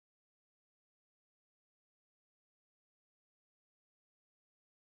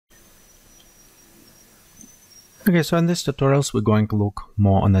Okay, so in this tutorials, we're going to look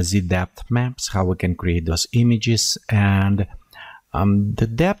more on the Z-depth maps, how we can create those images. And the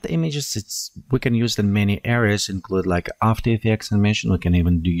depth images, we can use it in many areas, include like After Effects animation. We can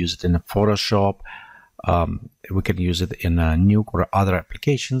even use it in a Photoshop. We can use it in a Nuke or other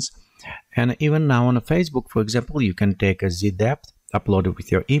applications. And even now on a Facebook, for example, you can take a Z-depth, upload it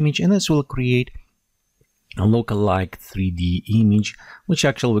with your image, and this will create a lookalike 3D image, which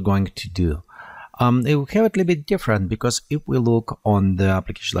actually we're going to do. It will have it a little bit different, because if we look on the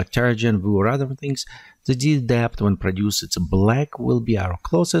application like Terragen, Vue, or other things, the Z-depth when produced, it's black will be our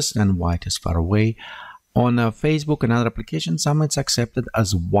closest and white is far away. On Facebook and other applications, some it's accepted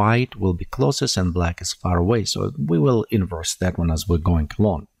as white will be closest and black is far away. So we will inverse that one as we're going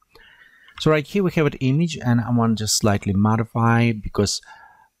along. So right here we have an image, and I want to just slightly modify, because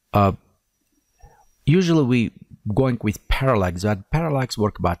usually we going with parallax, but parallax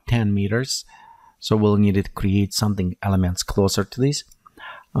work about 10 meters. So we'll need to create something elements closer to this.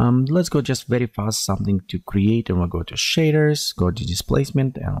 Let's go just very fast, something to create, and we'll go to shaders, go to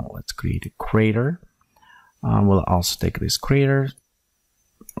displacement, and let's create a crater. We'll also take this crater,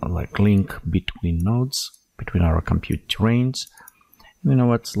 like link between nodes, between our compute terrains. You know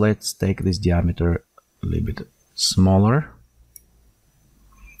what, let's take this diameter a little bit smaller.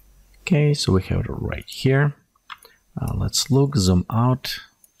 Okay, so we have it right here. Let's look, zoom out.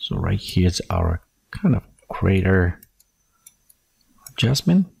 So right here is our kind of crater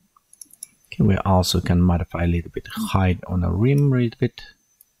adjustment. Okay, we also can modify a little bit height on the rim, a little bit.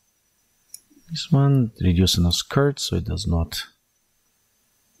 This one, reduce on the skirt so it does not,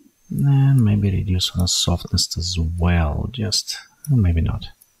 and maybe reduce on the softness as well, just maybe not.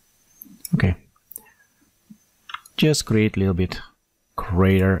 Okay, just create a little bit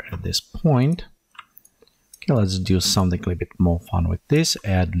crater at this point. Okay, let's do something a little bit more fun with this,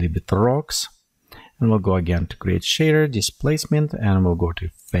 add a little bit of rocks, and we'll go again to create shader, displacement, and we'll go to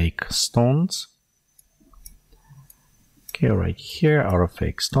fake stones. Okay, right here, our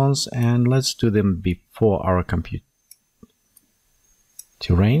fake stones, and let's do them before our compute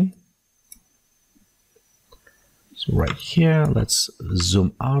terrain. So right here, let's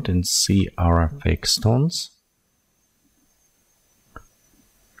zoom out and see our fake stones.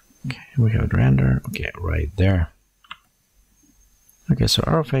 Okay, we have render, okay, right there. Okay, so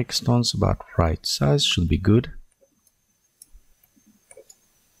our fake stones about right size should be good.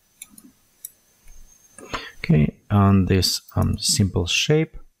 Okay, on this simple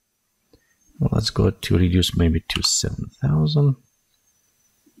shape, well, let's go to reduce maybe to 7,000.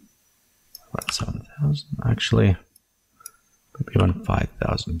 About 7,000, actually, maybe even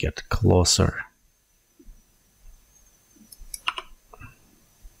 5,000, get closer.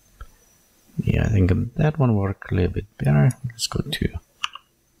 Yeah, I think that one worked a little bit better. Let's go to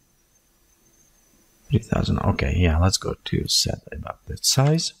 3,000. Okay, yeah, let's go to set about that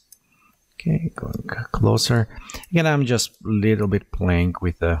size. Okay, going closer. Again, I'm just a little bit playing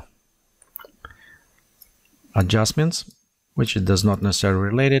with the adjustments, which it does not necessarily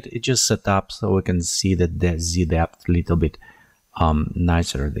relate it. It just set up so we can see that the Z depth a little bit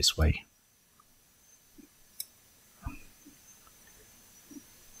nicer this way.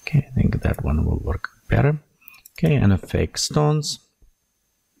 Okay, I think that one will work better. Okay, and a fake stones.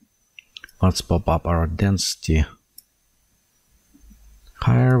 Let's pop up our density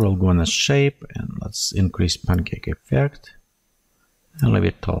higher. We'll go on a shape, and let's increase pancake effect and leave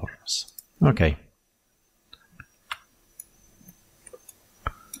it tolerance. Okay.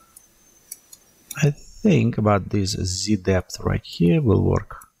 I think about this Z depth right here will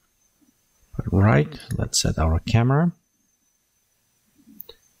work. But right, let's set our camera.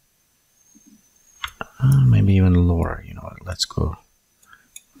 Maybe even lower, you know, let's go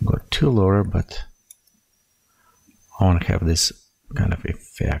too lower, but I want to have this kind of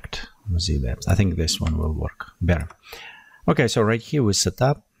effect on Z depth. I think this one will work better. Okay, so right here we set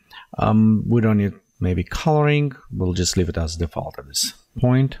up. We don't need maybe coloring. We'll just leave it as default at this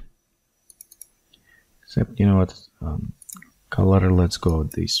point. Except, you know what, color, let's go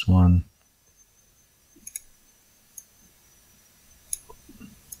with this one.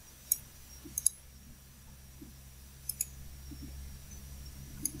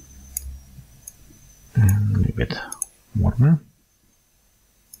 And a little bit warmer.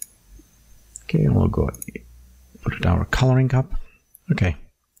 Okay, and we'll go put our coloring up. Okay.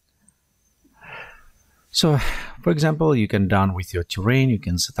 So, for example, you can done with your terrain, you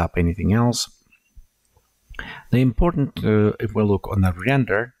can set up anything else. The important, if we look on the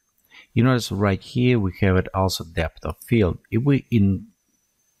render, you notice right here we have it also depth of field. If we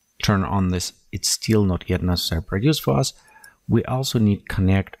turn on this, it's still not yet necessary produced for us. We also need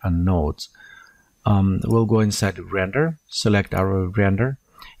connect on nodes. we'll go inside render, select our render,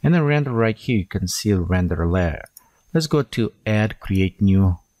 and then render right here. You can see render layer. Let's go to add, create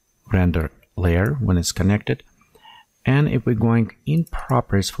new render layer when it's connected. And if we're going in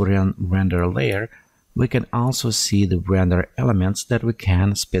properties for render layer, we can also see the render elements that we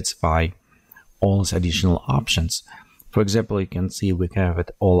can specify all these additional options. For example, you can see we have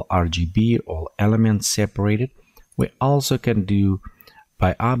it all RGB, all elements separated. We also can do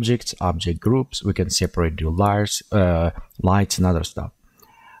by objects, object groups. We can separate the layers, lights and other stuff.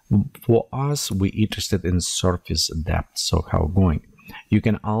 For us, we're interested in surface depth. So how going? You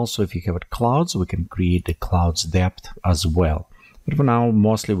can also, if you have clouds, we can create the clouds depth as well. But for now,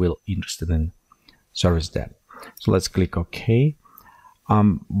 mostly we're interested in surface depth. So let's click OK.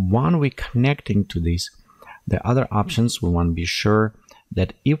 When we're connecting to this, the other options, we want to be sure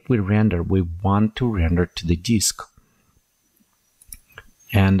that if we render, we want to render to the disk.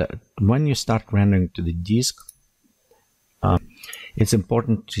 And when you start rendering to the disk, it's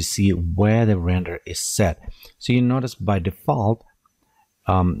important to see where the render is set. So you notice by default,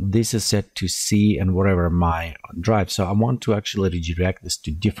 this is set to C and whatever my drive. So I want to actually redirect this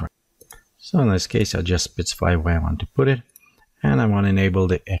to different. So in this case, I'll just specify where I want to put it. And I want to enable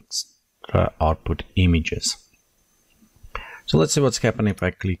the extra output images. So let's see what's happening if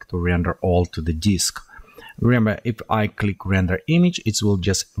I click to render all to the disk. Remember, if I click render image, it will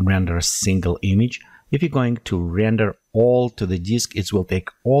just render a single image. If you're going to render all to the disk, it will take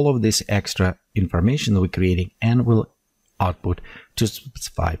all of this extra information that we're creating and will output to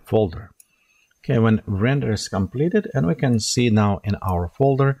specified folder. Okay, when render is completed, and we can see now in our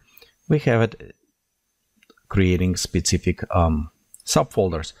folder, we have it creating specific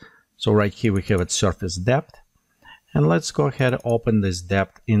subfolders. So right here we have it surface depth. And let's go ahead and open this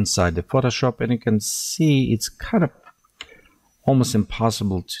depth inside the Photoshop, and you can see it's kind of almost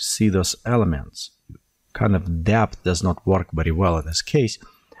impossible to see those elements. Kind of depth does not work very well in this case.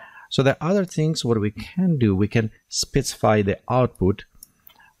 So the other things what we can do, we can specify the output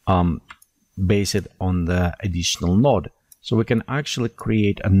based on the additional node. So we can actually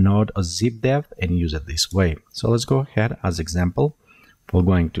create a node of zip depth and use it this way. So let's go ahead as example. We're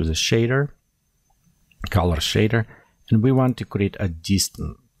going to the shader, color shader, and we want to create a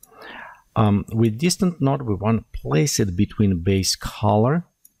distant. With distant node, we want to place it between base color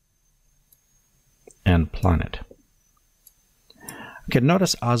and planet. Okay,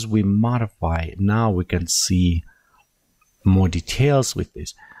 notice as we modify, now we can see more details with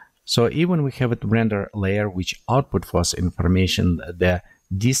this. So even we have a render layer which output for us information, the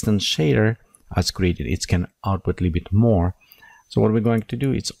distance shader has created, it can output a little bit more. So what we're going to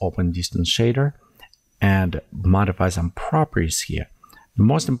do is open distance shader and modify some properties here. The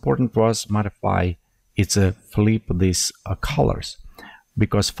most important for us modify it's flip these colors,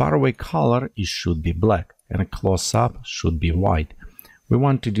 because far away color it should be black and a close up should be white. We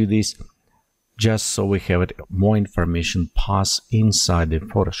want to do this just so we have it more information pass inside the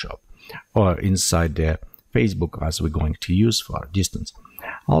Photoshop or inside the Facebook as we're going to use for our distance.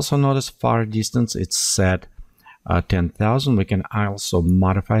 Also notice far distance it's set 10,000. We can also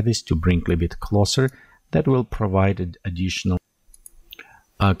modify this to bring a little bit closer. That will provide additional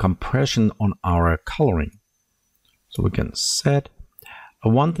compression on our coloring. So we can set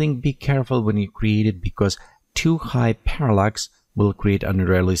one thing, be careful when you create it, because too high parallax will create an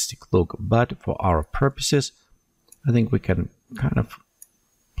unrealistic look. But for our purposes, I think we can kind of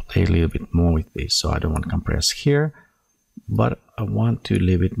play a little bit more with this. So I don't want to compress here, but I want to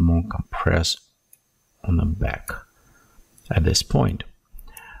leave it more compressed on the back at this point.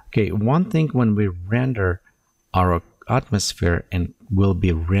 Okay, one thing when we render our atmosphere and will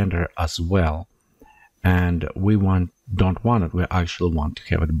be rendered as well, and we don't want it, we actually want to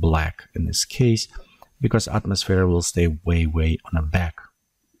have it black in this case, because atmosphere will stay way on the back.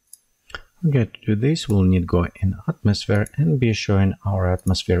 Okay, to do this we'll need to go in atmosphere and be showing our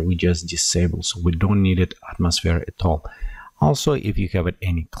atmosphere we just disable, so we don't need it atmosphere at all. Also, if you have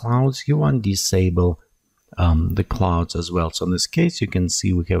any clouds, you want to disable the clouds as well. So in this case you can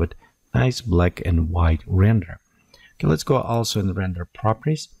see we have it nice black and white render. Okay, let's go also in render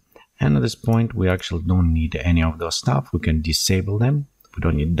properties, and at this point we actually don't need any of those stuff. We can disable them. We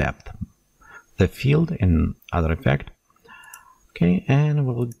don't need depth, the field and other effect. Okay, and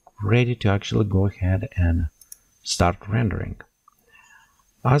we're ready to actually go ahead and start rendering.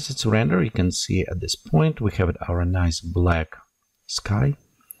 As it's rendered, you can see at this point we have our nice black sky.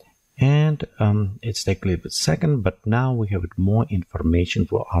 And it's taking a little bit second, but now we have more information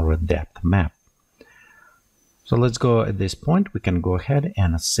for our depth map. So let's go at this point, we can go ahead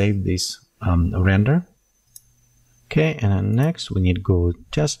and save this render. Okay, and then next we need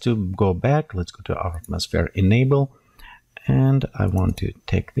just to go back. Let's go to our atmosphere enable, and I want to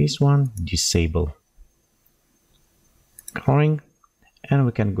take this one, disable coloring, and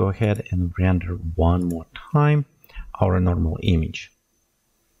we can go ahead and render one more time our normal image.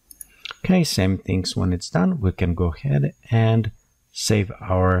 Okay, same things. When it's done, we can go ahead and save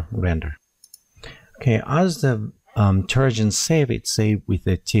our render. Okay, as the Terragen save, it's saved with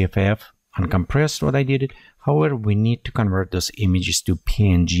the TFF uncompressed, what I did it. However, we need to convert those images to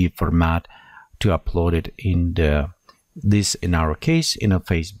PNG format to upload it in in our case, in a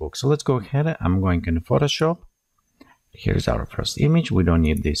Facebook. So let's go ahead. I'm going into Photoshop. Here's our first image. We don't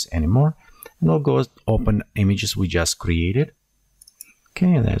need this anymore. And we'll go open images we just created.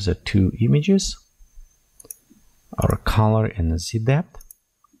 Okay, and there's two images, our color and the Z depth.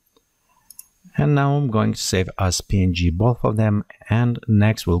 And now I'm going to save as PNG both of them. And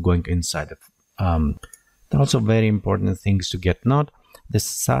next we're going inside of also very important things to get note. The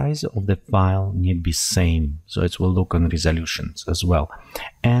size of the file need be same, so it will look on resolutions as well,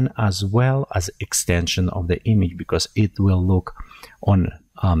 and as well as extension of the image, because it will look on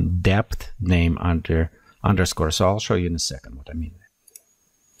depth name underscore. So I'll show you in a second what I mean.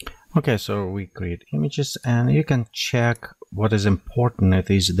 Okay, so we create images, and you can check what is important. It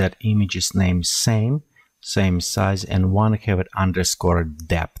is that images name same size, and one have it underscore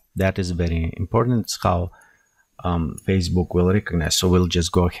depth. That is very important. It's how Facebook will recognize. So we'll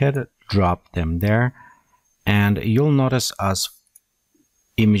just go ahead, drop them there, and you'll notice as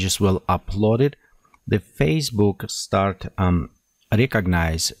images will upload it, the Facebook start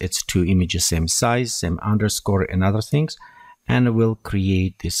recognize its two images same size, same underscore, and other things, and will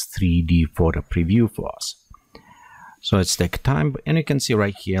create this 3D photo preview for us. So it's take time, and you can see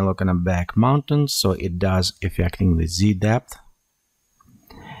right here, look on the back mountain, so it does affecting the Z depth.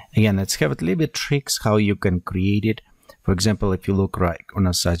 Again, let's have a little bit tricks how you can create it. For example, if you look right on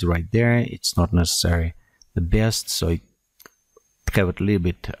the side right there, it's not necessarily the best, so have a little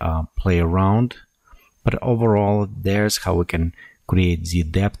bit play around. But overall, there's how we can create Z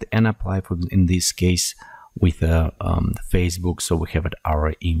depth and apply for, in this case, with Facebook, so we have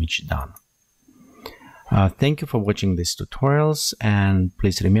our image done. Thank you for watching these tutorials, and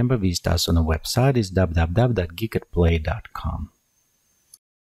please remember visit us on the website is www.geekatplay.com.